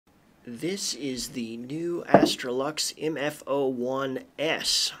This is the new Astrolux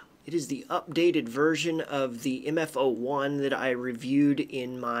MF01s. It is the updated version of the MF01 that I reviewed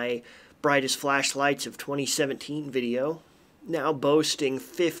in my Brightest Flashlights of 2017 video, now boasting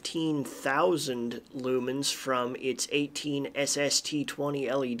 15,000 lumens from its 18 SST20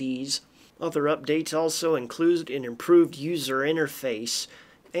 LEDs. Other updates also include an improved user interface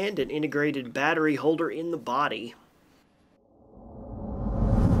and an integrated battery holder in the body.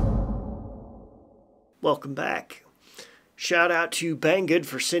 Welcome back. Shout out to Banggood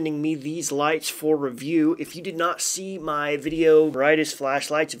for sending me these lights for review. If you did not see my video, Brightest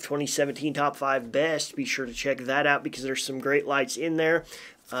Flashlights of 2017 Top 5 Best, be sure to check that out because there's some great lights in there.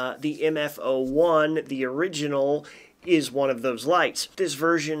 The MF01, the original, is one of those lights. This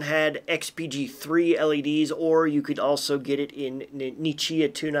version had XPG3 LEDs, or you could also get it in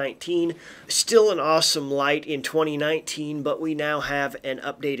Nichia 219. Still an awesome light in 2019, but we now have an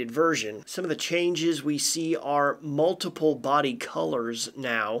updated version. Some of the changes we see are multiple body colors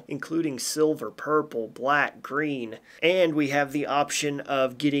now, including silver, purple, black, green, and we have the option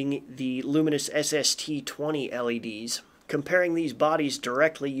of getting the Luminus SST20 LEDs. Comparing these bodies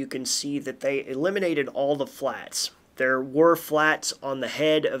directly, you can see that they eliminated all the flats. There were flats on the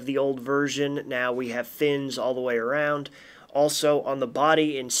head of the old version. Now we have fins all the way around. Also on the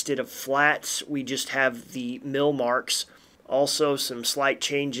body, instead of flats, we just have the mill marks. Also some slight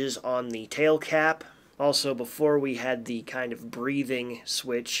changes on the tail cap. Also before we had the kind of breathing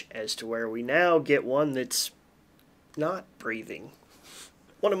switch as to where we now get one that's not breathing.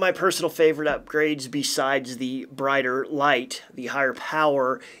 One of my personal favorite upgrades besides the brighter light, the higher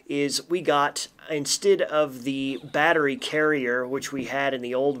power, is we got, instead of the battery carrier, which we had in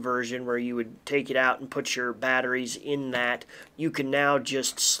the old version where you would take it out and put your batteries in that, you can now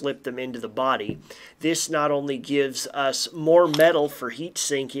just slip them into the body. This not only gives us more metal for heat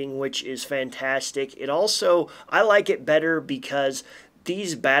sinking, which is fantastic, it also, I like it better because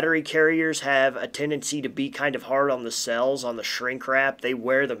these battery carriers have a tendency to be kind of hard on the cells, on the shrink wrap. They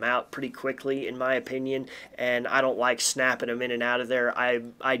wear them out pretty quickly, in my opinion, and I don't like snapping them in and out of there.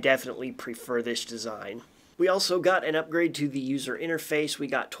 I definitely prefer this design. We also got an upgrade to the user interface. We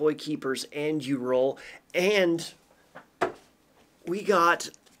got toy keepers and U-roll, and we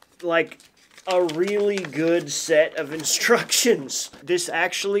got like a really good set of instructions. This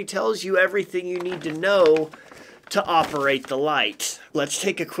actually tells you everything you need to know to operate the light. Let's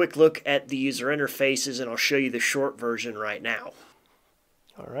take a quick look at the user interfaces and I'll show you the short version right now.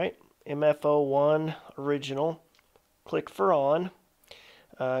 Alright, MF01 original. Click for on.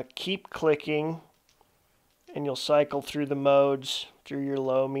 Keep clicking and you'll cycle through the modes, through your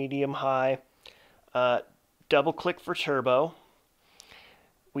low, medium, high. Double click for turbo.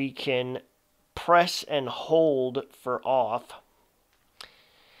 We can press and hold for off.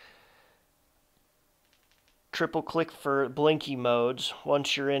 Triple click for blinky modes.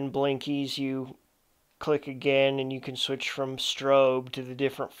 Once you're in blinkies, you click again and you can switch from strobe to the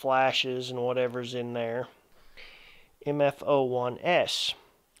different flashes and whatever's in there. MF01s.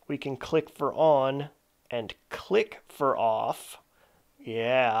 We can click for on and click for off.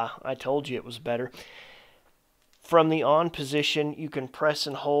 Yeah, I told you it was better. From the on position, you can press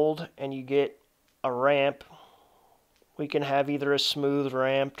and hold and you get a ramp. We can have either a smooth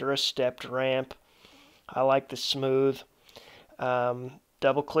ramp or a stepped ramp. I like the smooth.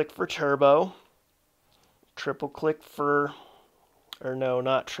 Double click for turbo. Triple click for, or no,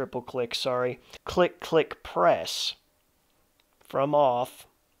 not triple click, sorry. Click, click, press from off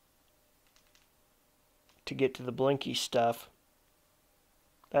to get to the blinky stuff.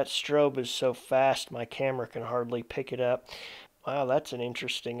 That strobe is so fast my camera can hardly pick it up. Wow, that's an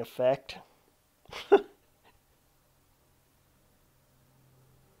interesting effect.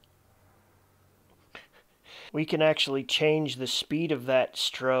 We can actually change the speed of that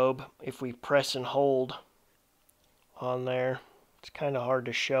strobe if we press and hold on there. It's kind of hard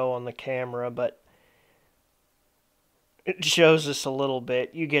to show on the camera, but it shows us a little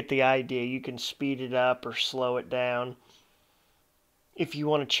bit. You get the idea. You can speed it up or slow it down. If you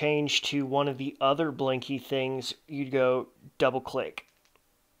want to change to one of the other blinky things, you'd go double click.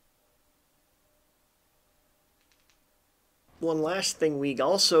 One last thing we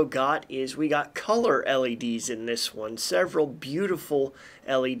also got is we got color LEDs in this one. Several beautiful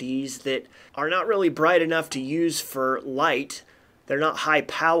LEDs that are not really bright enough to use for light. They're not high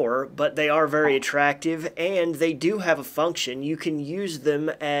power, but they are very attractive and they do have a function. You can use them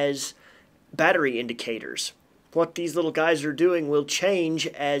as battery indicators. What these little guys are doing will change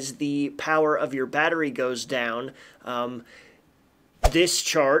as the power of your battery goes down. This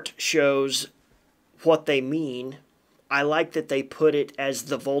chart shows what they mean. I like that they put it as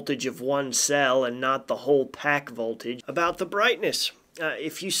the voltage of one cell and not the whole pack voltage. About the brightness,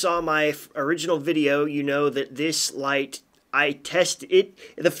 if you saw my original video, you know that this light, I tested it,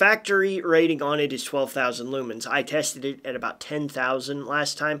 the factory rating on it is 12,000 lumens. I tested it at about 10,000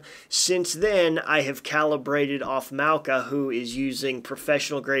 last time. Since then, I have calibrated off Malka, who is using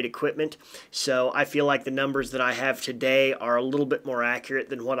professional grade equipment. So I feel like the numbers that I have today are a little bit more accurate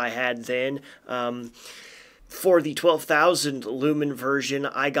than what I had then. For the 12,000 lumen version,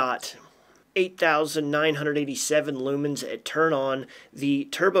 I got 8,987 lumens at turn on. The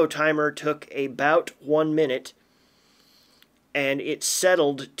turbo timer took about 1 minute, and it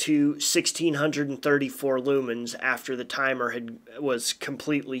settled to 1,634 lumens after the timer was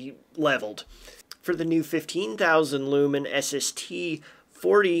completely leveled. For the new 15,000 lumen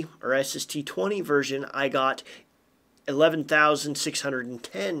SST-40 or SST-20 version, I got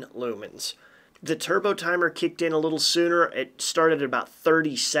 11,610 lumens. The turbo timer kicked in a little sooner. It started at about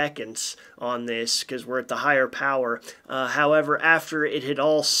 30 seconds on this because we're at the higher power. However, after it had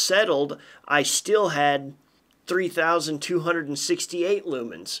all settled, I still had 3,268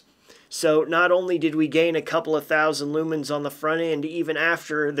 lumens. So not only did we gain a couple of thousand lumens on the front end, even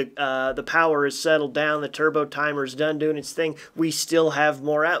after the power is settled down, the turbo timer is done doing its thing, we still have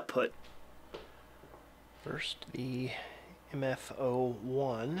more output. First, the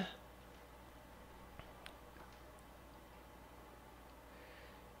MF01.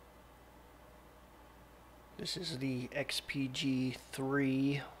 This is the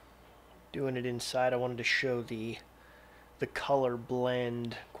XPG3. Doing it inside, I wanted to show the color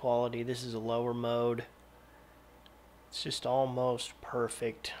blend quality. This is a lower mode. It's just almost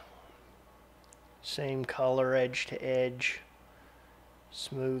perfect. Same color, edge to edge.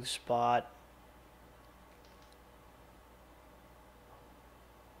 Smooth spot.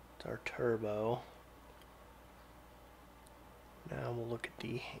 It's our turbo. Now we'll look at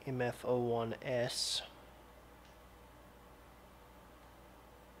the MF01s.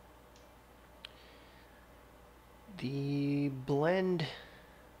 The blend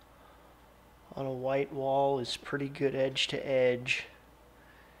on a white wall is pretty good edge to edge.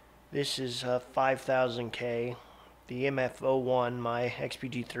 This is 5000K. The MF01, my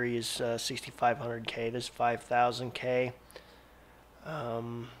XPG3, is 6500K. This is 5000K.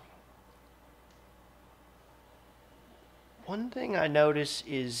 One thing I notice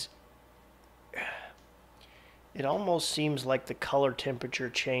is it almost seems like the color temperature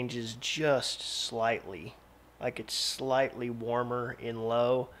changes just slightly. Like it's slightly warmer in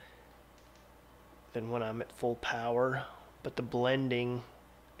low than when I'm at full power. But the blending,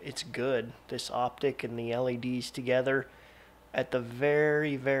 it's good. This optic and the LEDs together at the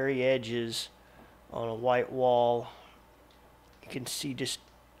very, very edges on a white wall, you can see just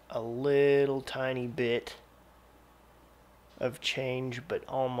a little tiny bit of change, but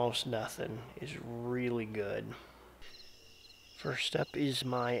almost nothing. Is really good. First up is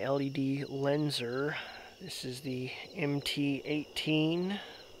my LED lenser. This is the MT18.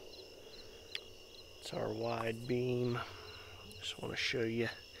 It's our wide beam. Just want to show you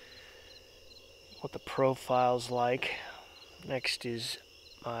what the profile's like. Next is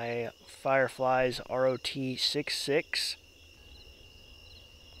my Firefly's ROT66.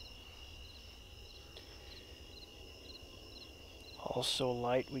 Also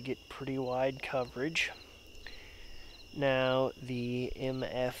light, we get pretty wide coverage. Now the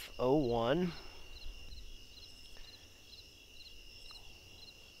MF01.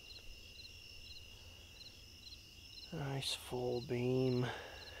 Nice full beam.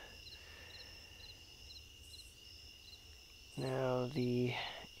 Now the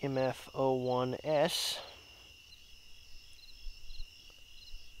MF01s.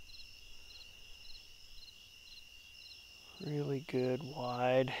 Really good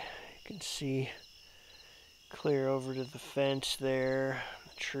wide. You can see clear over to the fence there.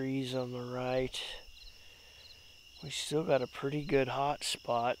 The trees on the right. We still got a pretty good hot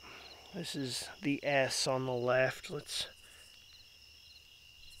spot. This is the S on the left.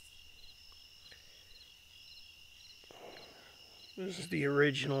 This is the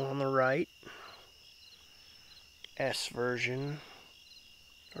original on the right. S version.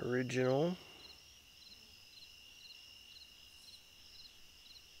 Original.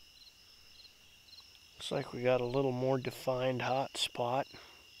 Looks like we got a little more defined hot spot.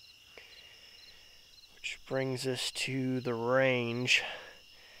 Which brings us to the range.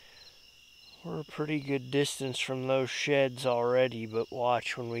 We're a pretty good distance from those sheds already, but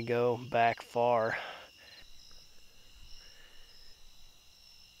watch when we go back far.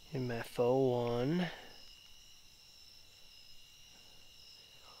 MF01.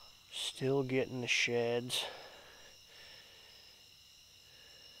 Still getting the sheds.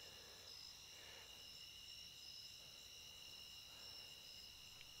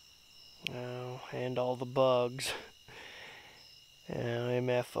 and all the bugs.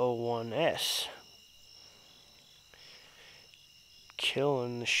 MF01s.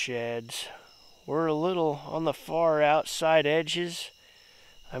 Killing the sheds. We're a little on the far outside edges.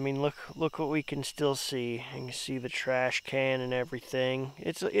 I mean, look what we can still see. You can see the trash can and everything.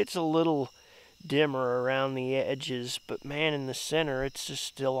 It's a little dimmer around the edges, but man, in the center, it's just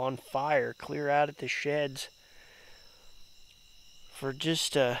still on fire, clear out at the sheds. For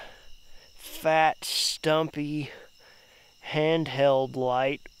just a fat, stumpy, handheld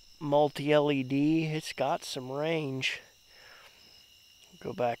light, multi-LED, it's got some range.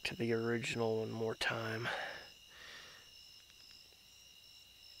 Go back to the original one more time.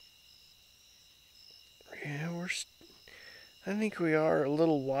 Yeah, I think we are a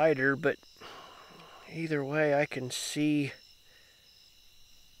little wider, but either way I can see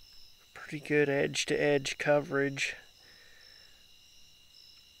pretty good edge-to-edge coverage.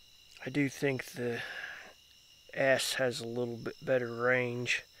 I do think the S has a little bit better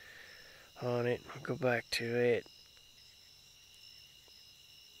range on it. I'll go back to it.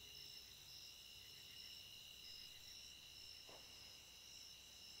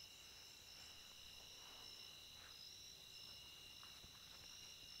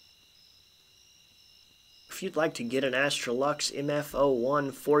 If you'd like to get an Astrolux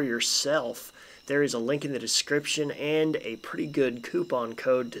MF01 for yourself, there is a link in the description and a pretty good coupon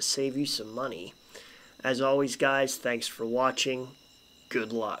code to save you some money. As always, guys, thanks for watching.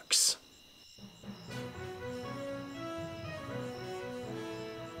 Good lucks.